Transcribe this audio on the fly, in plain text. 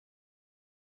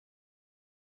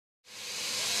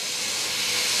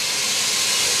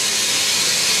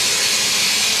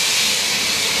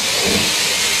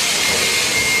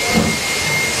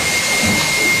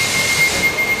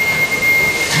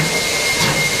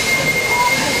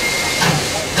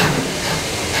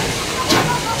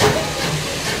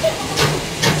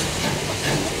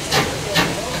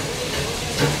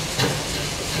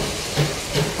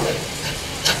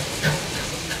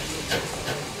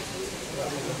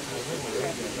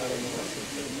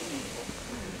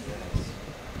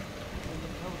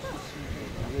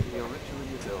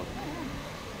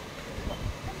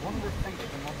One of the things in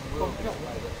the modern world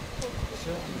is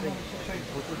certain things change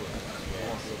for good.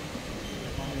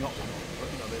 Not, but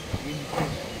you know, the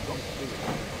indication you've got to do it.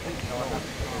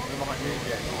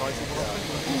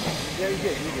 Yeah, you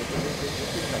did.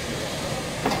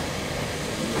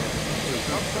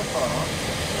 Not so far.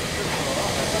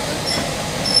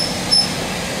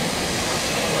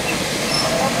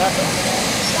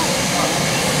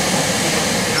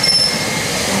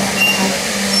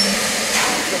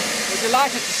 We're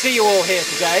delighted to see you all here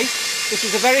today. This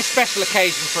is a very special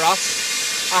occasion for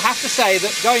us. I have to say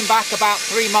that going back about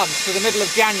 3 months to the middle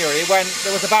of January, when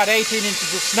there was about 18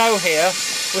 inches of snow here,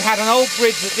 we had an old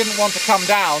bridge that didn't want to come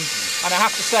down, and I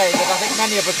have to say that I think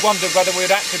many of us wondered whether we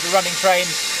would actually be running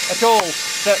trains at all,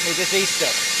 certainly this Easter.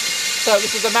 So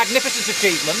this is a magnificent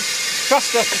achievement.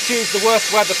 Trust us to choose the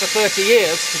worst weather for 30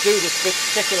 years to do this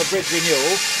particular bridge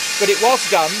renewal, but it was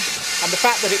done, and the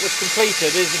fact that it was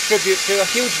completed is a tribute to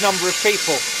a huge number of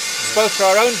people, both to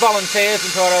our own volunteers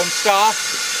and to our own staff,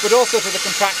 but also to the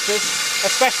contractors,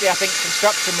 especially I think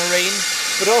Construction Marine,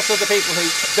 but also the people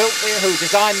who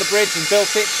designed the bridge and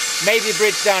built it, maybe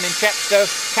Bridge down in Chepstow,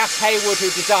 Cass Haywood who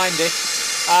designed it,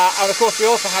 and of course we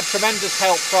also had tremendous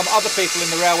help from other people in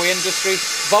the railway industry,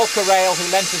 Volker Rail who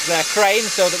lent us their crane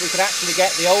so that we could actually get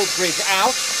the old bridge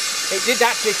out. It did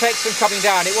actually take some coming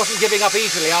down. It wasn't giving up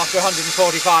easily after 145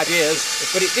 years,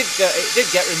 but it did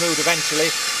get removed eventually,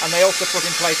 and they also put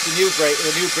in place the new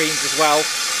beams as well.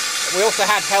 We also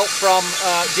had help from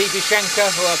DB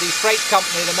Schenker, who are the freight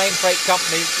company, the main freight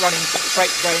company running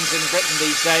freight trains in Britain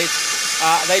these days.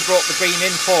 They brought the beam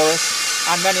in for us,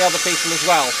 and many other people as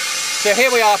well. So here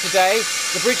we are today.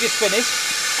 The bridge is finished,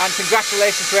 and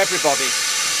congratulations to everybody.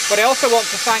 But I also want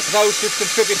to thank those who've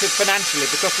contributed financially,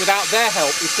 because without their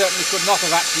help we certainly could not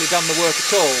have actually done the work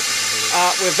at all.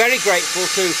 We're very grateful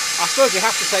to, I suppose we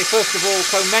have to say first of all,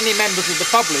 so many members of the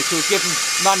public who've given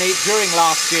money during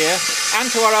last year,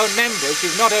 and to our own members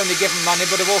who've not only given money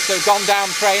but have also gone down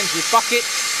trains with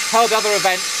buckets, held other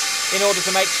events in order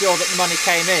to make sure that the money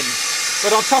came in.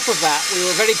 But on top of that, we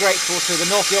were very grateful to the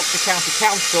North Yorkshire County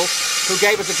Council, who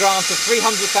gave us a grant of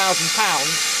 £300,000.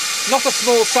 Not a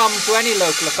small sum to any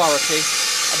local authority,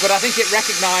 but I think it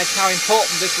recognised how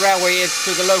important this railway is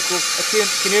to the local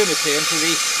community and to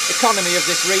the economy of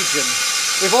this region.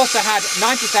 We've also had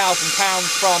 £90,000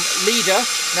 from LEADER.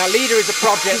 Now LEADER is a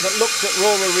project that looks at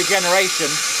rural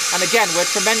regeneration, and again we're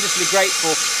tremendously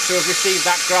grateful to have received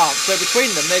that grant. So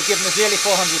between them they've given us nearly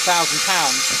 £400,000.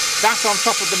 That's on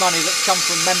top of the money that's come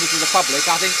from members of the public.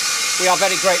 I think we are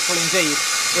very grateful indeed.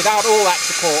 Without all that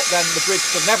support then the bridge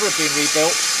could never have been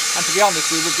rebuilt, and to be honest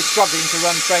we would be struggling to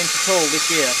run trains at all this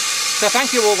year. So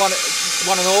thank you all one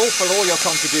and all for all your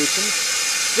contributions.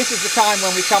 This is the time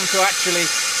when we come to actually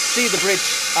see the bridge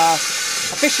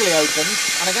officially opened,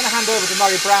 and I'm going to hand over to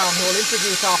Murray Brown who will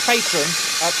introduce our patron,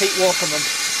 Pete Waterman.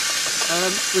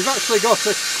 We've actually got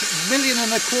 £1.25 million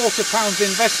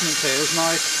investment here, as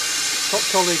my top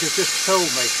colleague has just told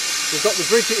me. We've got the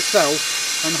bridge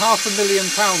itself and £500,000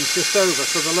 just over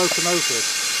for the locomotive,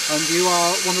 and you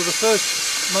are one of the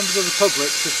first members of the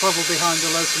public to travel behind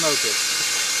the locomotive.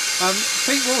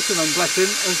 Pete Waterman, bless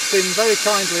him, has been very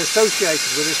kindly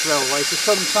associated with this railway for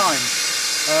some time.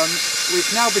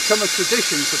 It's now become a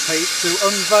tradition for Pete to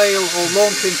unveil or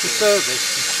launch into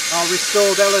service our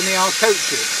restored NYMR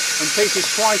coaches, and Pete is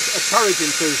quite a carriage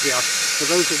enthusiast, for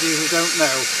those of you who don't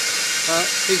know.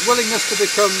 His willingness to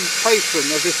become patron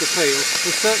of this appeal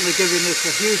has certainly given us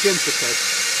a huge impetus,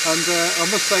 and I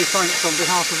must say thanks on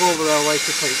behalf of all the railway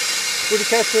to Pete. Would you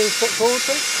care to step forward,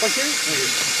 Pete? Thank you.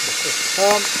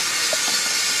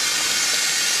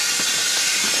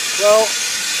 Well,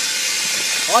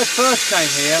 I first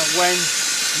came here when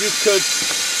you could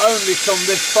only come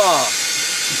this far,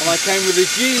 and I came with the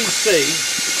GEC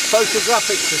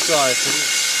Photographic Society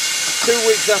 2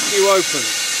 weeks after you opened.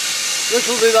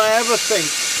 Little did I ever think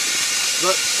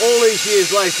that all these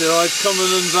years later I'd come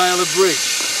and unveil a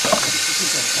bridge.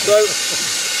 So,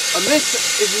 and this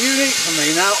is unique for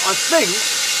me. Now I think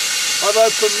I've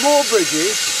opened more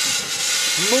bridges,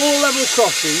 more level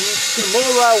crossings,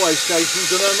 more railway stations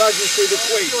than Her Majesty the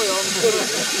Queen.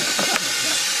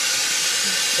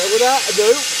 So without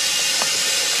ado,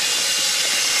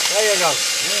 there you go.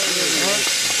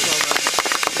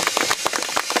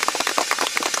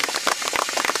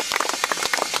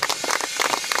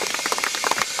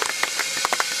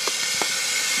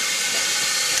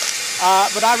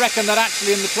 But I reckon that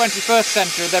actually in the 21st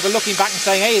century they were looking back and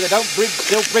saying, hey, they don't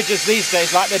build bridges these days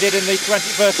like they did in the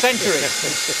 21st century.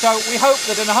 So we hope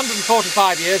that in 145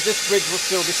 years this bridge will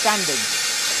still be standing.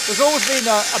 There's always been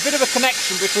a bit of a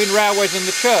connection between railways and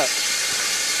the church.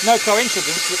 No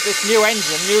coincidence that this new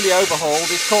engine, newly overhauled,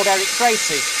 is called Eric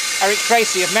Tracy. Eric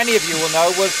Tracy, as many of you will know,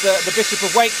 was the Bishop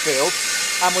of Wakefield,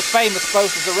 and was famous both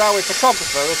as a railway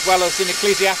photographer as well as in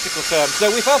ecclesiastical terms.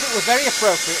 So we felt it was very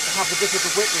appropriate to have the Bishop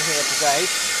of Whitby here today,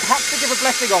 perhaps to give a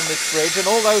blessing on this bridge and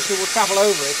all those who will travel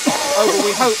over it over, we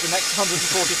hope, the next 145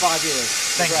 years.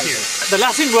 Thank you. The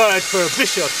Latin word for a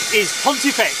bishop is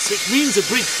pontifex, which means a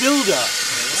bridge builder.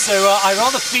 So I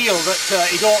rather feel that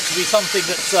it ought to be something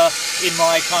that's in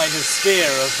my kind of sphere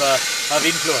of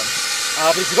influence.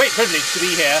 But it's a great privilege to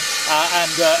be here, and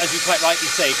as you quite rightly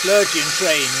say, clergy and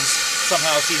trains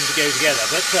somehow seem to go together.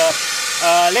 But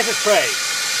let us pray.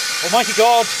 Almighty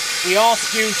God, we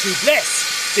ask you to bless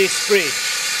this bridge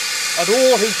and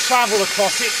all who travel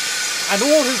across it and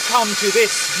all who come to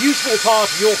this beautiful part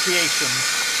of your creation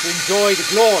to enjoy the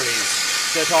glories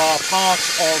that are part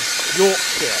of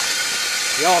Yorkshire.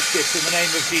 We ask this in the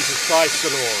name of Jesus Christ the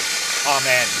Lord.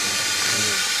 Amen.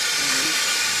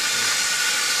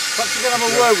 Perhaps you can have a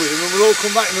word with him and we'll all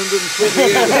come back in 120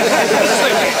 years.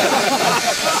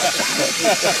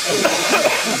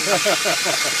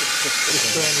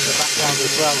 Just turning the background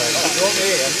as well then.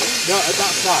 No, at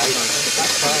that side.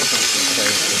 That side.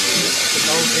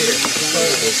 Oh dear.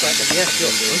 Yes,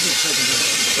 sure. That's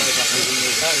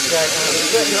great.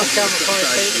 Off camera for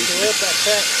us, Pete, if you would.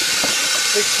 That's it.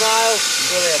 Big smile.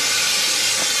 Brilliant.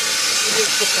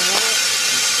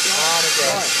 And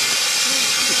again.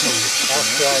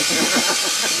 That's great.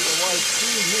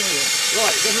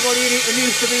 Right, is everybody who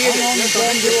needs to be in it? Yes, I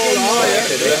think you're all right.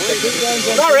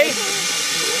 Sorry!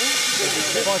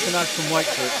 If I can add some weight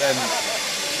to it, then,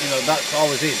 you know, that's I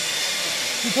was in.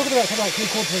 You're talking about something like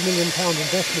 £750,000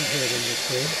 investment here in this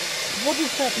bridge. What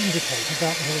does that indicate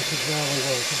about the Heritage Railway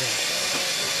world today?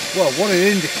 Well, what it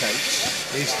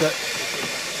indicates is that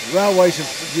railways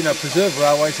have, you know, preserved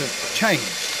railways have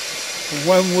changed. From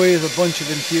when we, as a bunch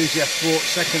of enthusiasts, bought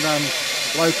second-hand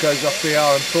locos off the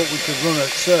R and thought we could run a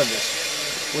service,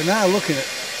 we're now looking at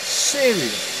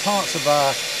serious parts of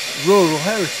our rural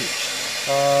heritage.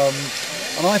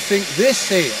 And I think this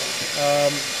here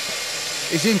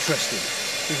is interesting,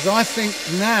 because I think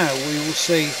now we will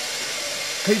see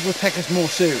people take us more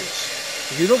serious.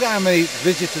 If you look at how many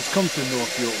visitors come to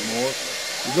North York Moors,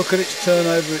 you look at its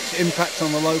turnover, its impact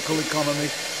on the local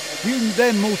economy, you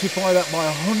then multiply that by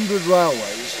 100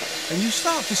 railways, and you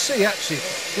start to see actually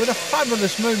with a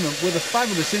fabulous movement, with a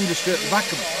fabulous industry at the back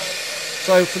of it.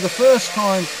 So for the first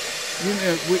time, you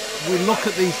know, we look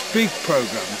at these big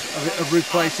programmes of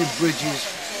replacing bridges,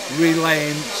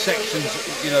 relaying sections,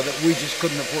 you know, that we just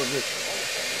couldn't afford to do.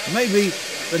 Maybe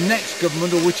the next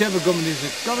government, or whichever government is,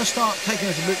 has got to start taking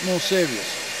us a bit more serious.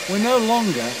 We're no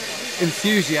longer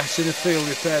enthusiasts in the field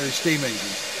repairing steam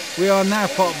engines. We are now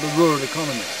part of the rural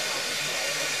economy.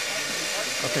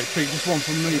 Okay, Pete, just one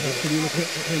from me, but can you look at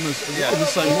him in the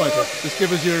same way? Just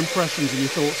give us your impressions and your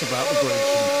thoughts about the bridge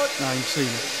now you've seen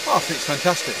it. Oh, I think it's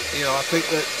fantastic. You know, I think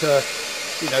that,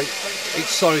 you know, it's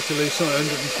sorry to lose something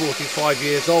 145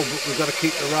 years old, but we've got to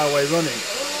keep the railway running.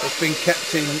 It's been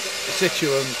kept in situ,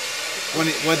 and when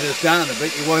it weathers down a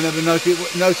bit, you won't ever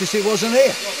notice it wasn't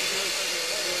here.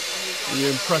 Are you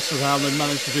impressed with how they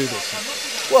managed to do this?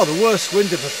 Well, the worst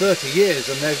winter for 30 years,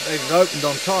 and they've opened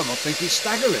on time, I think, is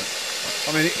staggering.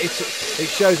 I mean, it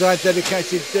shows how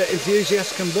dedicated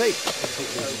enthusiasts can be.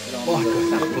 My God,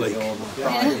 that's bleak.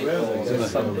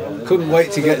 Couldn't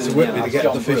wait to get to Whitby to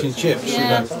get the fish and chips.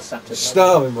 Yeah. You know,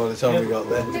 starving by the time we got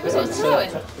there. Was it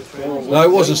snowing? No,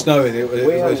 it wasn't snowing.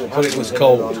 But it was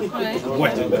cold, Right.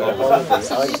 wet and cold.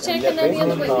 So did you take any of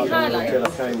the Whitby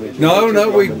Highline? No,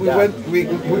 we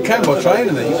came by train,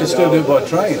 and then you can still do it by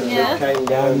train. Yeah.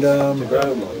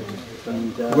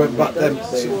 And we went back then,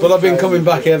 but I've been coming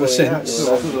back ever since.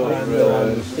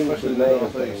 And,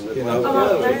 you know,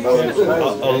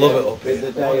 I love it up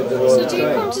here. So do you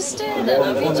come to stay then?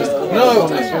 Have you just come No,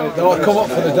 up? I come up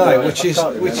for the day, which you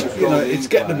know, it's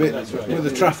getting a bit with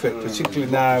the traffic,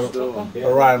 particularly now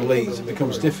around Leeds, it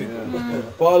becomes difficult.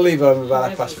 But I leave home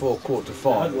about 4:30,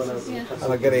 5:15,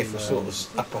 and I get here for sort of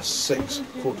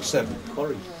 6:30,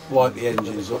 7:15. Light the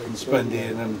engines up and spend here,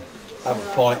 and then have a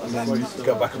pint, and then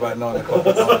go back about 9 o'clock.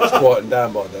 It's quieting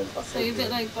down by then. So you're a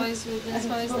bit like boys with their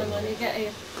toys then when you get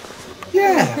here?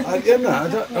 Yeah, I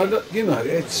don't, you know,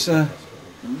 it's. I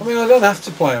mean, I don't have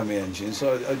to play on the engine,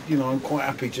 so you know, I'm quite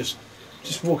happy just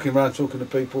walking around talking to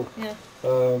people. Yeah.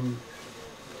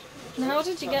 And how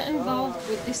did you get involved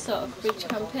with this sort of bridge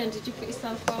campaign? Did you put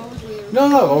yourself forward? Were you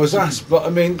No, I was asked, but I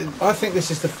mean, I think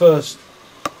this is the first.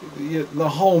 The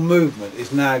whole movement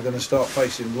is now going to start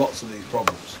facing lots of these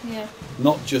problems. Yeah.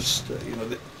 Not just, you know,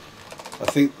 I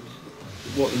think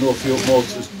what the North York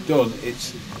Malls has done,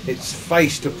 it's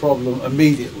faced a problem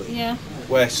immediately. Yeah.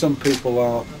 Where some people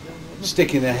are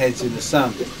sticking their heads in the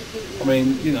sand. I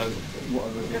mean, you know,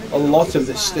 a lot of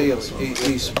this steel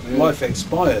is life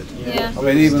expired. Yeah. I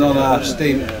mean, even on our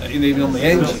steam, even on the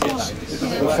engines,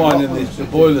 we're finding the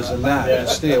boilers and that, the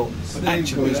steel,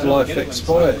 actually is life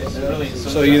expired.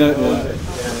 So, you know,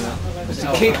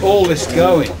 to keep all this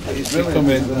going, it's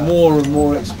becoming more and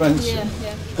more expensive.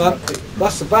 Yeah.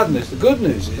 That's the bad news. The good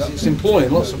news is it's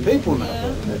employing lots of people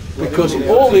now, because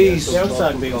all these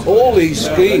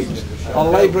schemes are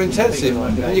labour intensive,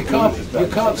 and you can't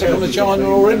take them to China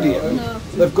or India. No.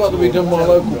 They've got to be done by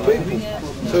local people.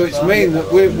 So it's mean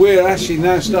that we're actually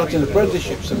now starting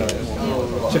apprenticeships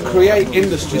to create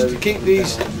industries to keep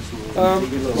these.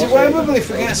 See, what everybody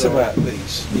forgets about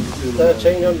these.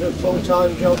 1,300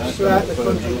 full-time jobs throughout the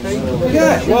country, Pete.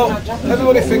 Yeah, well,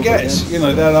 everybody forgets. You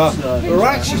know, there are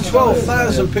actually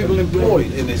 12,000 people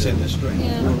employed in this industry.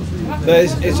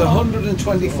 It's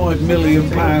 125 million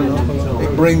pound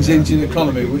it brings into the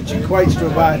economy, which equates to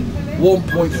about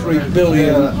 1.3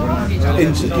 billion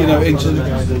into the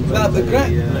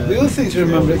other thing to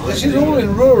remember, this is all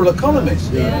in rural economies.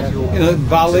 You know,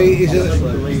 Valley,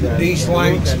 East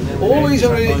Lancs, all these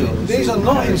are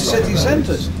not in city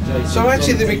centres. So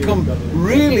actually they become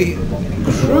really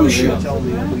crucial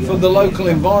for the local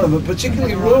environment,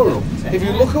 particularly rural. If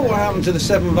you look at what happened to the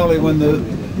Severn Valley when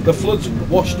the floods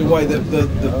washed away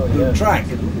the track,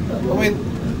 I mean,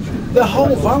 the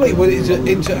whole valley went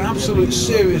into absolute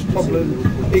serious problem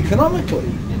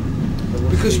economically,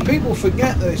 because people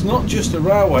forget that it's not just the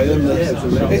railway,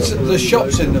 it's the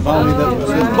shops in the valley,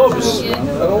 the pubs, and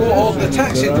all the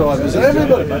taxi drivers, and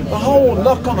everybody. The whole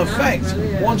knock-on effect,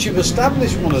 once you've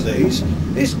established one of these,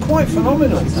 is quite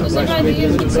phenomenal. Was it how you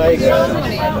used it?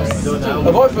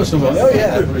 Have I put some money? Oh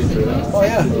yeah. Oh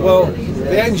yeah. Well,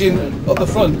 the engine up the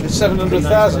front is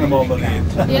 700,000 or more money in.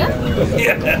 Yeah?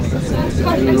 Yeah. It's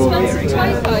quite an expensive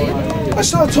toy for you.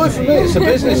 It's not a toy for me, it's a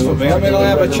business for me. I mean, I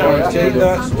have a charity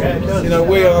that, you know,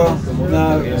 we are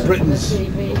now Britain's,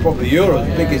 probably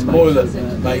Europe's biggest boiler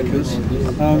makers,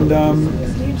 and,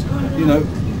 you know,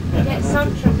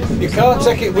 you can't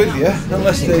take it with you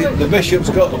unless the bishop's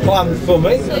got a plan for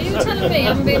me. So you were telling me you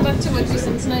haven't been back to Whitby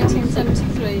since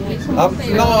 1973.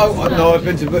 No, I've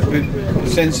been to Whitby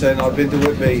since then. I've been to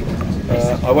Whitby.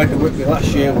 I went to Whitby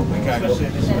last year when we came up,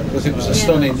 because it was a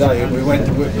stunning day, and we went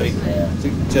to Whitby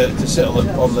to sit on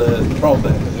the prom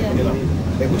there. You know,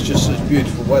 it was just such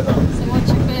beautiful weather. So what's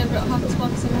your favourite hot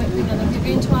spots in Whitby then? Have you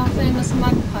been to our famous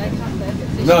Magpie Cafe for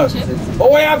fish No. and chips?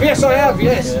 Oh, I have. Yes, I have.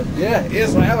 Yes. Yeah.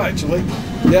 Yes, I have actually.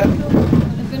 Yeah.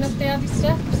 Have you been up the Abbey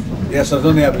Steps? Yes, I've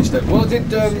done the Abbey Step. Well,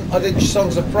 I did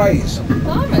Songs of Praise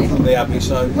Blimey. from the Abbey.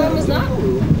 So When was that?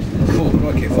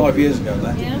 okay, 5 years ago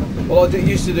now. Yeah. Well,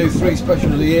 used to do 3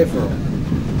 specials a year for them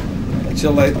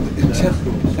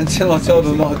until I told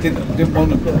them that I didn't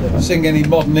want to sing any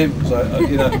modern hymns.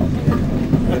 I'm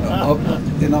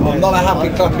not a happy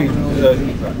clappy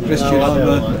Christian.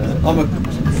 I'm a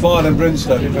fire and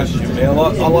brimstone Christian. Me, I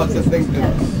like to think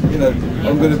that, you know,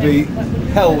 I'm going to be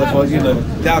hell if I, you know,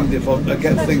 damned if I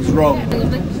get things wrong. Are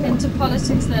you into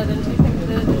politics there then? Do you think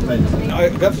the I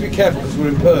have to be careful because we're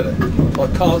in Purda. I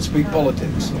can't speak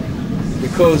politics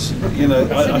because, you know,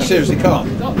 I seriously can't.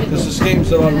 Because the schemes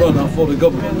that I run are for the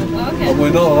government, and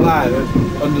we're not allowed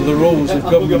under the rules of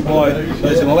government by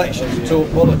there's an election to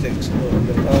talk politics.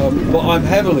 But I'm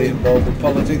heavily involved in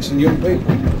politics and young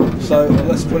people. So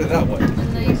let's put it that way.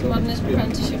 And the modernist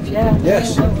apprenticeship?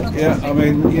 Yes. Yeah. I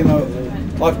mean, you know,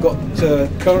 I've got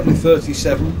currently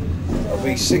 37. I'll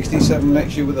be 67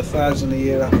 next year with 1,000 a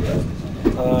year after.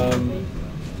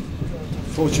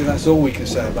 Fortunately, that's all we can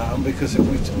say about them, because if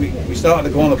we started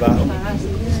to go on about them,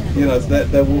 you know,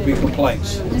 there will be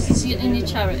complaints. This is in your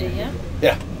charity, yeah?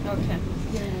 Yeah. Okay.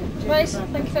 Right,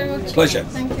 thank you very much. Pleasure.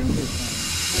 Thank you.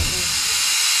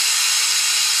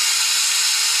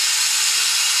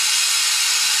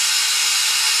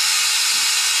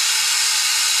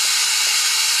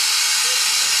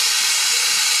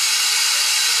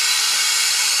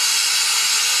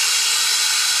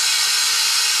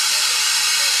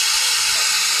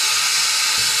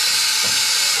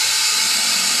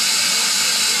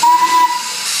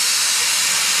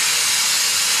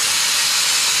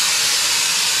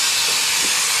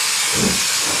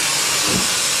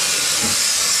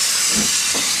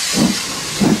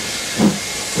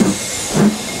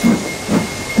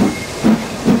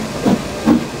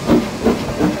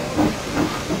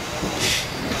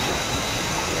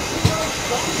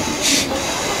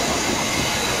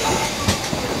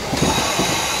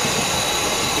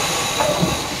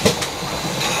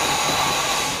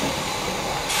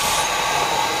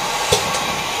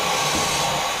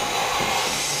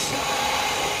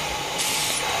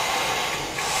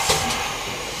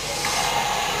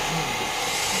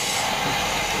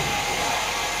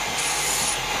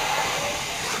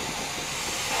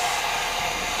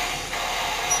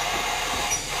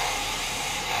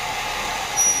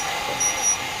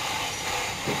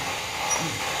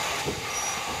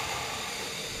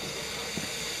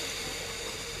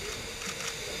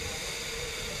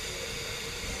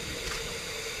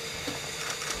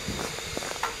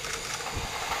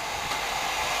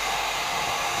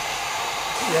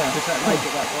 Yeah. Does that make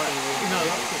it that way? No,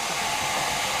 that's good.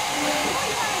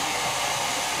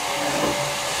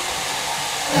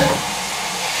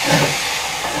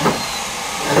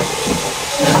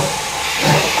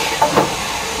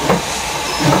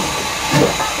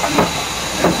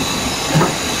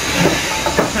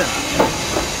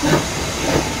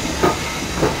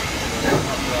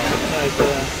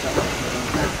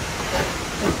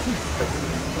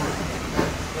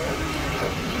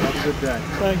 Have a good day.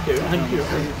 Thank you, and you.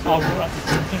 All right.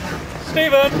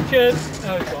 Stephen, cheers.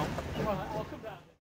 Oh, he's gone.